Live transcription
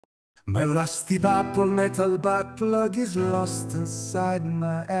My rusty purple metal butt plug is lost inside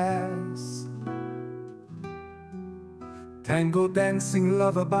my ass. Tango dancing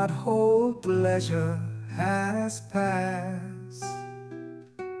lover, but whole pleasure has passed.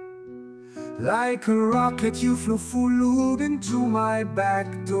 Like a rocket you flew full loop into my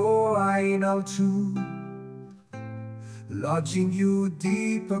back door. I know too, lodging you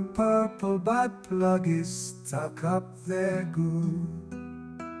deep. A purple butt plug is stuck up there good.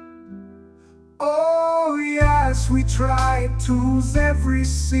 Oh yes, we tried tools, every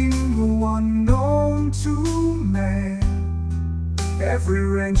single one known to man. Every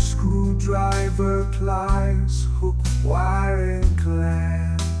wrench, screwdriver, pliers, hook, wire, and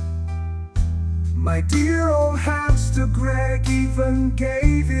clamp. My dear old hamster Greg even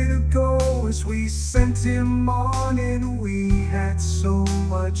gave it a go as we sent him on, and we had so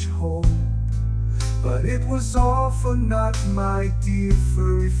much hope. But it was all for naught, my dear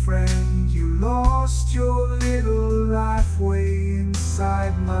furry friend. You lost your little life way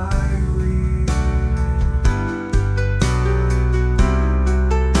inside my